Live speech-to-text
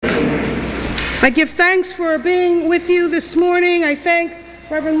I give thanks for being with you this morning. I thank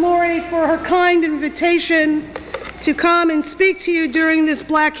Reverend Lori for her kind invitation to come and speak to you during this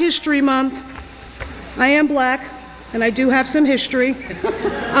Black History Month. I am Black, and I do have some history.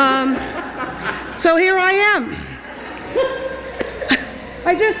 So here I am.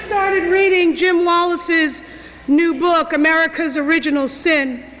 I just started reading Jim Wallace's new book, America's Original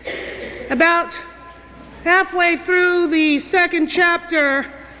Sin. About halfway through the second chapter,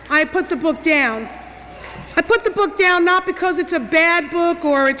 I put the book down. I put the book down not because it's a bad book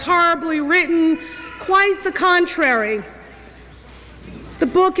or it's horribly written, quite the contrary. The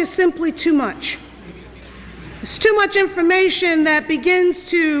book is simply too much. It's too much information that begins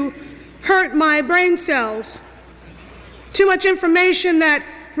to hurt my brain cells. Too much information that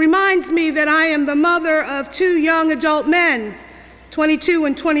reminds me that I am the mother of two young adult men, 22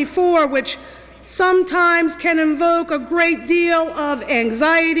 and 24, which sometimes can invoke a great deal of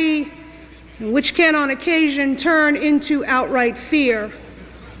anxiety, and which can on occasion turn into outright fear.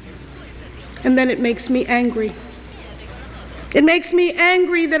 And then it makes me angry. It makes me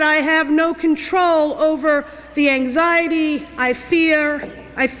angry that I have no control over the anxiety I feel,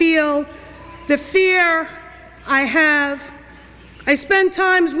 the fear I have. I spend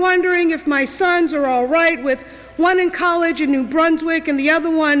times wondering if my sons are all right, with one in college in New Brunswick and the other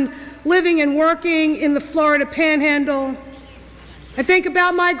one living and working in the Florida Panhandle. I think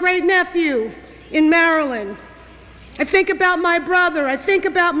about my great-nephew in Maryland. I think about my brother. I think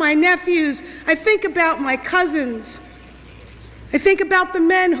about my nephews. I think about my cousins. I think about the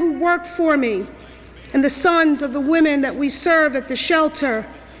men who work for me and the sons of the women that we serve at the shelter.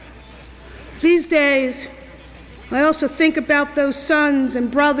 These days, I also think about those sons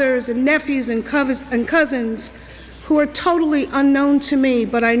and brothers and nephews and cousins who are totally unknown to me,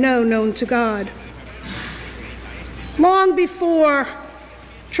 but I know known to God. Long before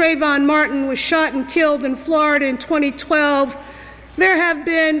Trayvon Martin was shot and killed in Florida in 2012, there have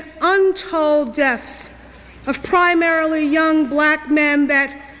been untold deaths of primarily young Black men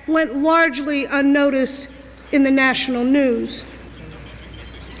that went largely unnoticed in the national news.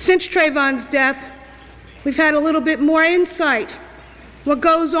 Since Trayvon's death, we've had a little bit more insight what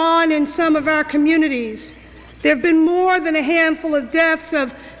goes on in some of our communities. There have been more than a handful of deaths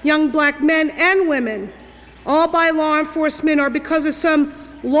of young Black men and women, all by law enforcement or because of some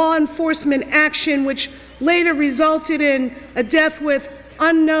law enforcement action which later resulted in a death with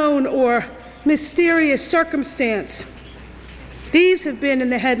unknown or mysterious circumstance. These have been in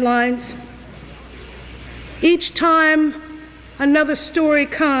the headlines. Each time another story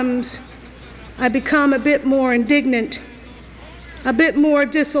comes, I become a bit more indignant, a bit more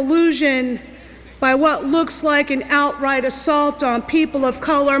disillusioned by what looks like an outright assault on people of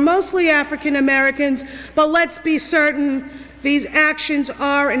color, mostly African Americans, but let's be certain these actions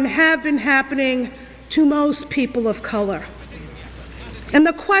are and have been happening to most people of color. And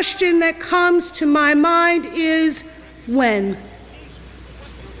the question that comes to my mind is, when?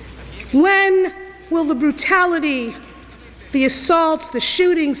 When will the brutality, the assaults, the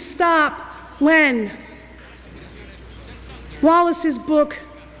shootings stop? When? Wallace's book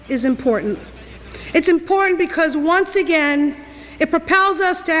is important. It's important because, once again, it propels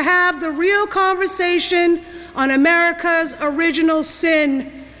us to have the real conversation on America's original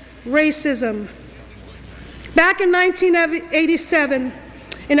sin, racism. Back in 1987,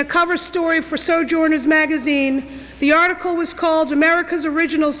 in a cover story for Sojourners magazine, the article was called America's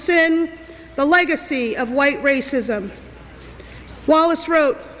Original Sin, The Legacy of White Racism. Wallace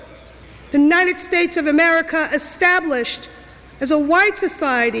wrote, "The United States of America, established as a white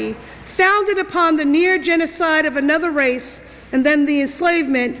society founded upon the near genocide of another race and then the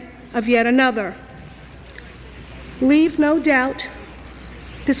enslavement of yet another." Leave no doubt,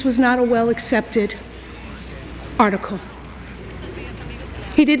 this was not a well-accepted article.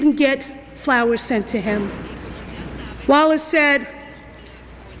 He didn't get flowers sent to him. Wallace said,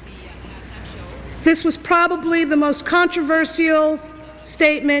 this was probably the most controversial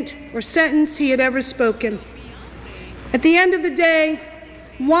statement or sentence he had ever spoken. At the end of the day,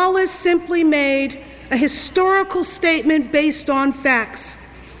 Wallace simply made a historical statement based on facts.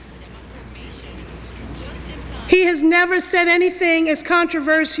 He has never said anything as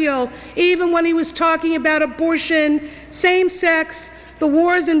controversial, even when he was talking about abortion, same-sex, the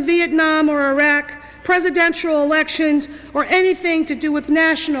wars in Vietnam or Iraq, presidential elections, or anything to do with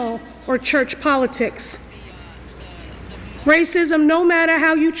national or church politics. Racism, no matter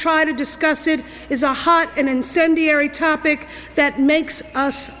how you try to discuss it, is a hot and incendiary topic that makes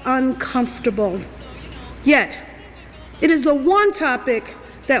us uncomfortable. Yet, it is the one topic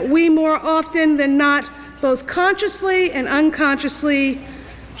that we more often than not, both consciously and unconsciously,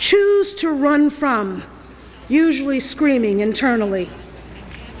 choose to run from, usually screaming internally.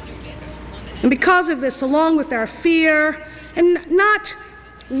 And because of this, along with our fear, and not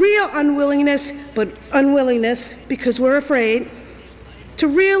real unwillingness, but unwillingness because we're afraid, to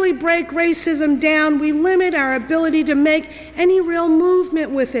really break racism down, we limit our ability to make any real movement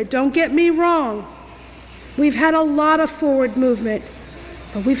with it. Don't get me wrong. We've had a lot of forward movement,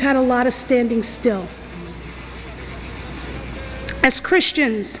 but we've had a lot of standing still. As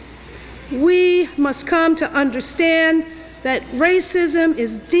Christians, we must come to understand that racism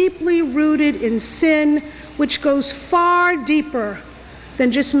is deeply rooted in sin, which goes far deeper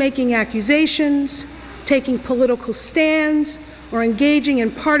than just making accusations, taking political stands, or engaging in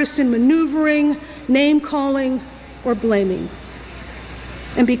partisan maneuvering, name-calling, or blaming.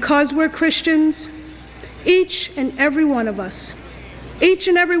 And because we're Christians, each and every one of us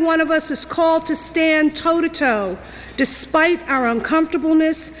is called to stand toe-to-toe, despite our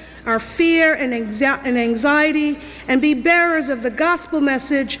uncomfortableness, our fear and anxiety, and be bearers of the gospel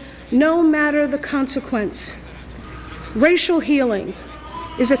message, no matter the consequence. Racial healing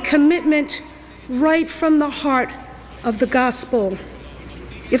is a commitment right from the heart of the gospel.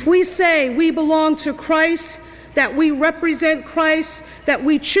 If we say we belong to Christ, that we represent Christ, that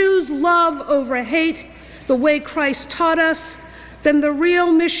we choose love over hate the way Christ taught us, then the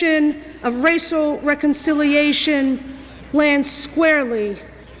real mission of racial reconciliation lands squarely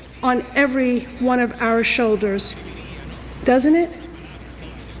on every one of our shoulders, doesn't it?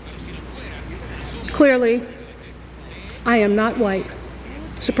 Clearly, I am not white.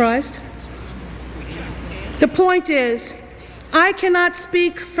 Surprised? The point is, I cannot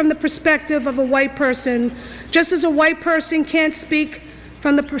speak from the perspective of a white person, just as a white person can't speak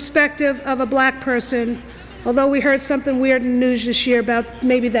from the perspective of a black person, although we heard something weird in the news this year about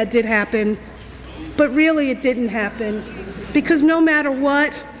maybe that did happen. But really it didn't happen, because no matter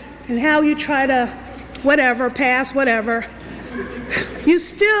what and how you try to pass whatever, you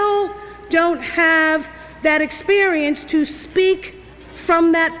still don't have that experience to speak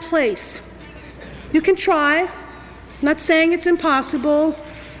from that place. You can try, I'm not saying it's impossible,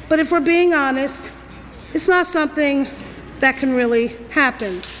 but if we're being honest, it's not something that can really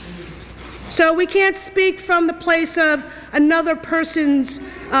happen. So we can't speak from the place of another person's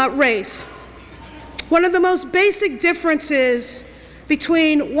race. One of the most basic differences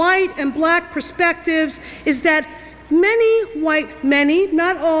between white and black perspectives is that many,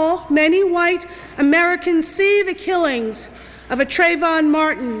 not all, many white Americans see the killings of a Trayvon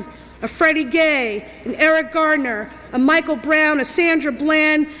Martin, a Freddie Gay, an Eric Gardner, a Michael Brown, a Sandra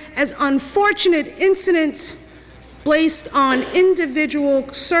Bland as unfortunate incidents based on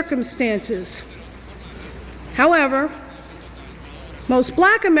individual circumstances. However, most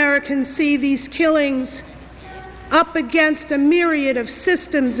black Americans see these killings up against a myriad of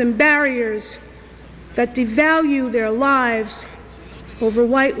systems and barriers that devalue their lives over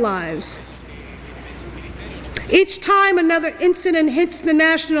white lives. Each time another incident hits the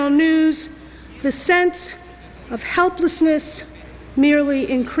national news, the sense of helplessness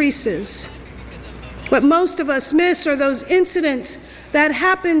merely increases. What most of us miss are those incidents that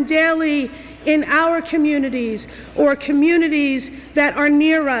happen daily in our communities or communities that are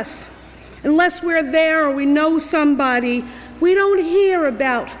near us. Unless we're there or we know somebody, we don't hear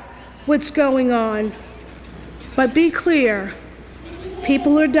about what's going on. But be clear,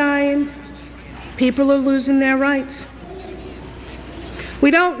 people are dying, people are losing their rights.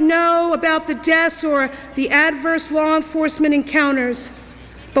 We don't know about the deaths or the adverse law enforcement encounters,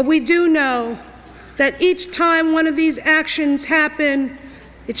 but we do know that each time one of these actions happen,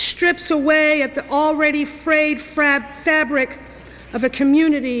 it strips away at the already frayed fabric of a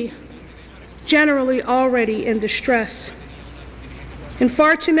community generally already in distress. In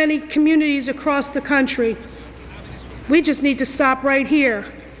far too many communities across the country, we just need to stop right here,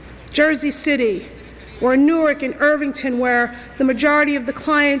 Jersey City, or Newark and Irvington, where the majority of the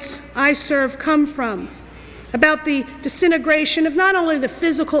clients I serve come from, about the disintegration of not only the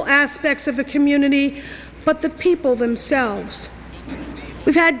physical aspects of a community, but the people themselves.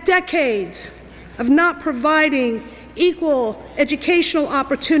 We've had decades of not providing equal educational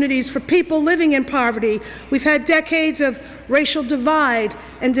opportunities for people living in poverty. We've had decades of racial divide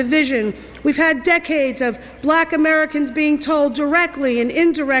and division. We've had decades of black Americans being told directly and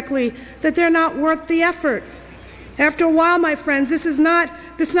indirectly that they're not worth the effort. After a while, my friends, this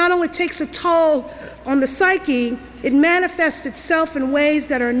not only takes a toll on the psyche, it manifests itself in ways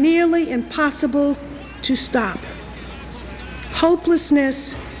that are nearly impossible to stop.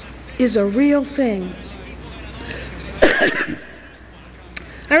 Hopelessness is a real thing.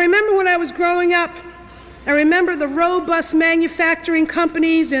 I remember when I was growing up, I remember the robust manufacturing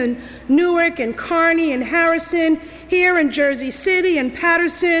companies in Newark and Kearney and Harrison, here in Jersey City and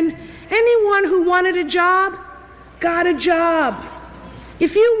Patterson. Anyone who wanted a job got a job.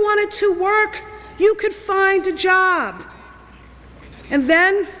 If you wanted to work, you could find a job. And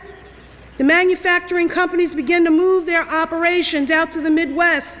then the manufacturing companies began to move their operations out to the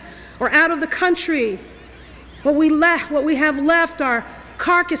Midwest or out of the country. What we have left are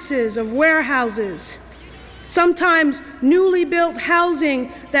carcasses of warehouses, sometimes newly built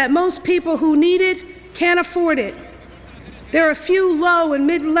housing that most people who need it can't afford it. There are a few low and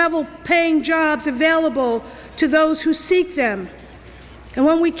mid-level paying jobs available to those who seek them. And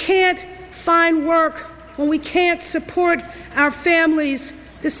when we can't find work, when we can't support our families,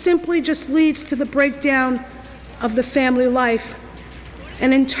 this simply just leads to the breakdown of the family life,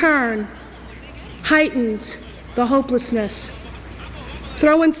 and in turn, heightens the hopelessness.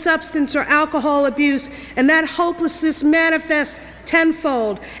 Throw in substance or alcohol abuse, and that hopelessness manifests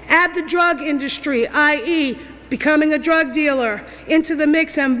tenfold. Add the drug industry, i.e., becoming a drug dealer, into the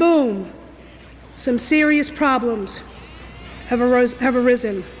mix, and boom, some serious problems have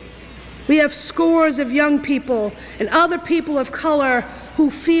arisen. We have scores of young people and other people of color who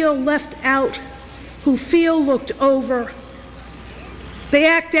feel left out, who feel looked over. They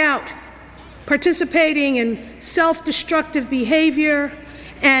act out, participating in self-destructive behavior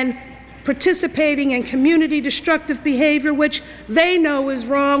and participating in community-destructive behavior, which they know is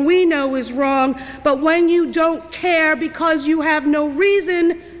wrong, we know is wrong, but when you don't care because you have no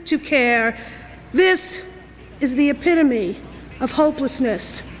reason to care, this is the epitome of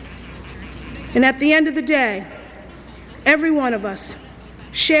hopelessness. And at the end of the day, every one of us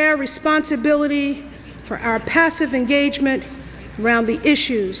share responsibility for our passive engagement around the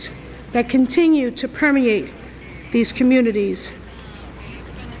issues that continue to permeate these communities.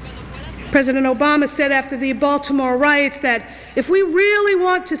 President Obama said after the Baltimore riots that if we really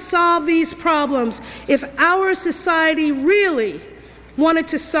want to solve these problems, if our society really wanted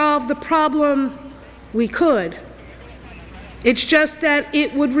to solve the problem, we could. It's just that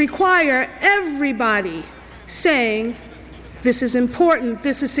it would require everybody saying, this is important,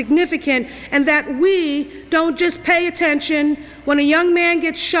 this is significant, and that we don't just pay attention when a young man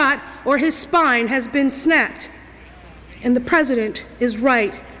gets shot or his spine has been snapped. And the president is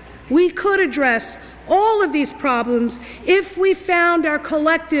right. We could address all of these problems if we found our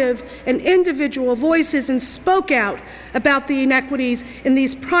collective and individual voices and spoke out about the inequities in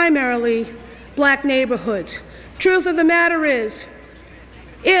these primarily black neighborhoods. Truth of the matter is,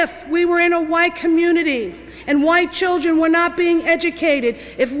 if we were in a white community and white children were not being educated,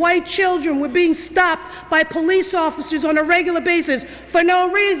 if white children were being stopped by police officers on a regular basis for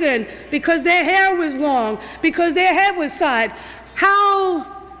no reason, because their hair was long, because their head was side, how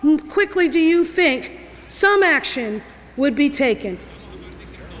quickly do you think some action would be taken?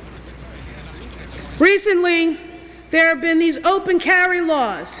 Recently, there have been these open carry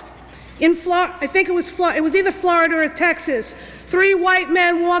laws. In Florida, I think it was either Florida or Texas. 3 white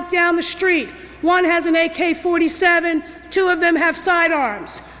men walk down the street. One has an AK-47, 2 of them have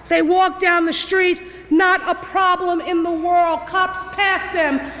sidearms. They walk down the street, not a problem in the world. Cops pass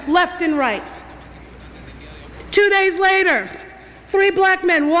them left and right. 2 days later, 3 black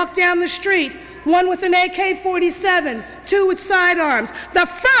men walk down the street, one with an AK-47, 2 with sidearms. The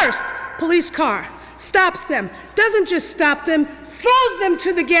first police car stops them, doesn't just stop them, throws them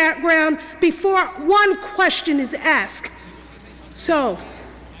to the ground before one question is asked. So,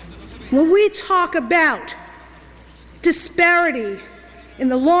 when we talk about disparity in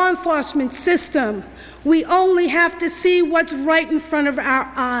the law enforcement system, we only have to see what's right in front of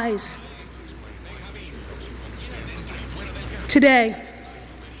our eyes. Today,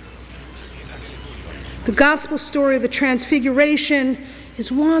 the gospel story of the Transfiguration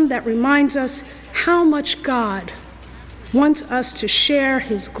is one that reminds us how much God wants us to share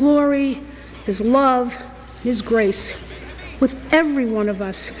His glory, His love, His grace with every one of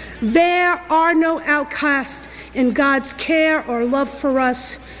us. There are no outcasts in God's care or love for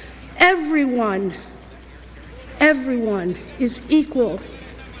us. Everyone is equal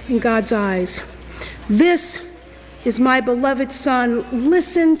in God's eyes. This is my beloved Son.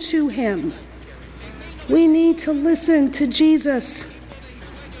 Listen to Him. We need to listen to Jesus.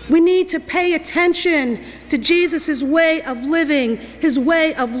 We need to pay attention to Jesus' way of living, His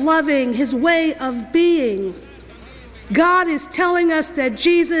way of loving, His way of being. God is telling us that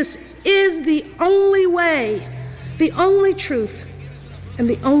Jesus is the only way, the only truth, and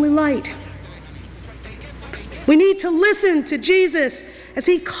the only light. We need to listen to Jesus as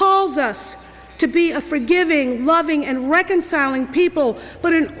He calls us to be a forgiving, loving, and reconciling people.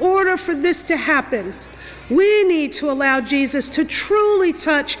 But in order for this to happen, We need to allow Jesus to truly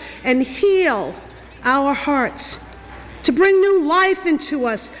touch and heal our hearts, to bring new life into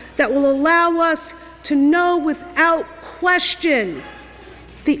us that will allow us to know without question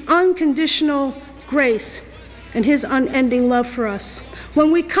the unconditional grace and his unending love for us.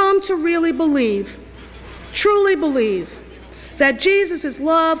 When we come to really believe, truly believe, that Jesus'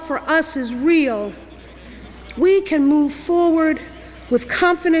 love for us is real, we can move forward with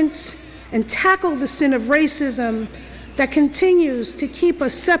confidence and tackle the sin of racism that continues to keep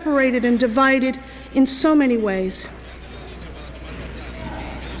us separated and divided in so many ways.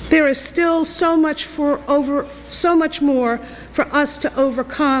 There is still so much more for us to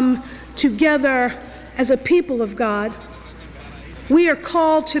overcome together as a people of God. We are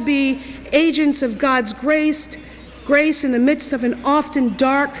called to be agents of God's grace in the midst of an often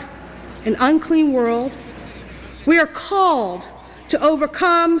dark and unclean world. We are called to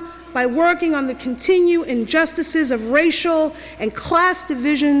overcome by working on the continued injustices of racial and class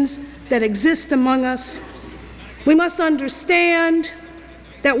divisions that exist among us. We must understand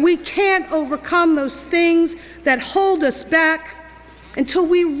that we can't overcome those things that hold us back until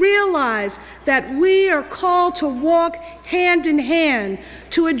we realize that we are called to walk hand in hand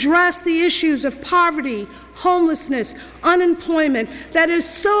to address the issues of poverty, homelessness, unemployment that is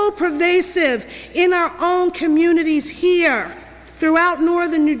so pervasive in our own communities here, throughout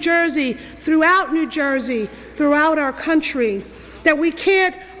northern New Jersey, throughout our country, that we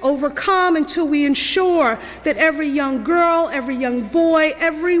can't overcome until we ensure that every young girl, every young boy,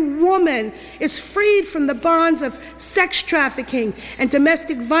 every woman is freed from the bonds of sex trafficking and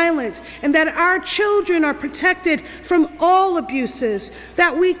domestic violence, and that our children are protected from all abuses,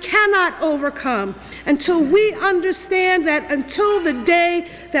 that we cannot overcome until we understand that until the day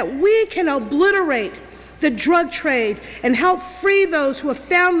that we can obliterate the drug trade and help free those who have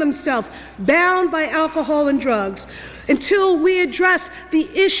found themselves bound by alcohol and drugs, until we address the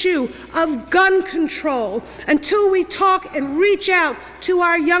issue of gun control, until we talk and reach out to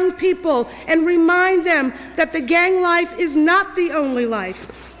our young people and remind them that the gang life is not the only life.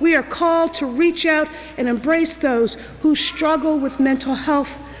 We are called to reach out and embrace those who struggle with mental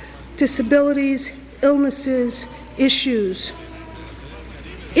health, disabilities, illnesses, issues.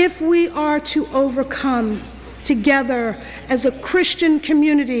 If we are to overcome together as a Christian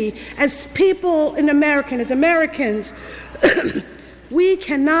community, as people as Americans, we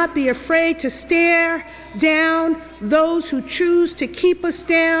cannot be afraid to stare down those who choose to keep us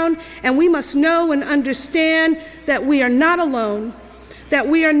down, and we must know and understand that we are not alone, that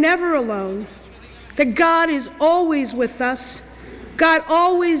we are never alone, that God is always with us. God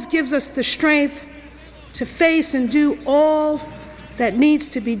always gives us the strength to face and do all that needs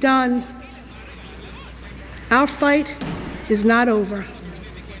to be done. Our fight is not over,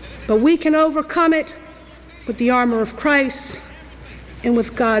 but we can overcome it with the armor of Christ and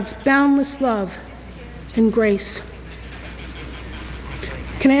with God's boundless love and grace.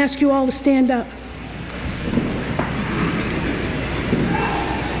 Can I ask you all to stand up?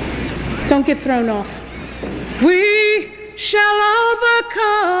 Don't get thrown off. We shall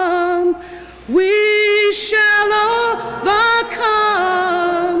overcome. We shall overcome.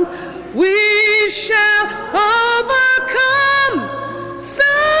 We shall overcome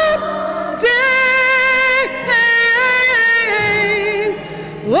someday.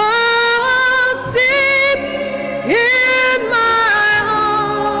 Walk deep in my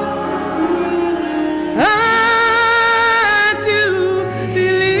heart. I do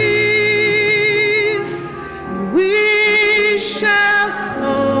believe we shall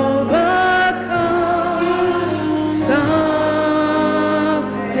overcome someday.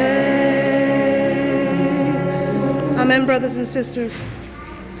 Amen, brothers and sisters.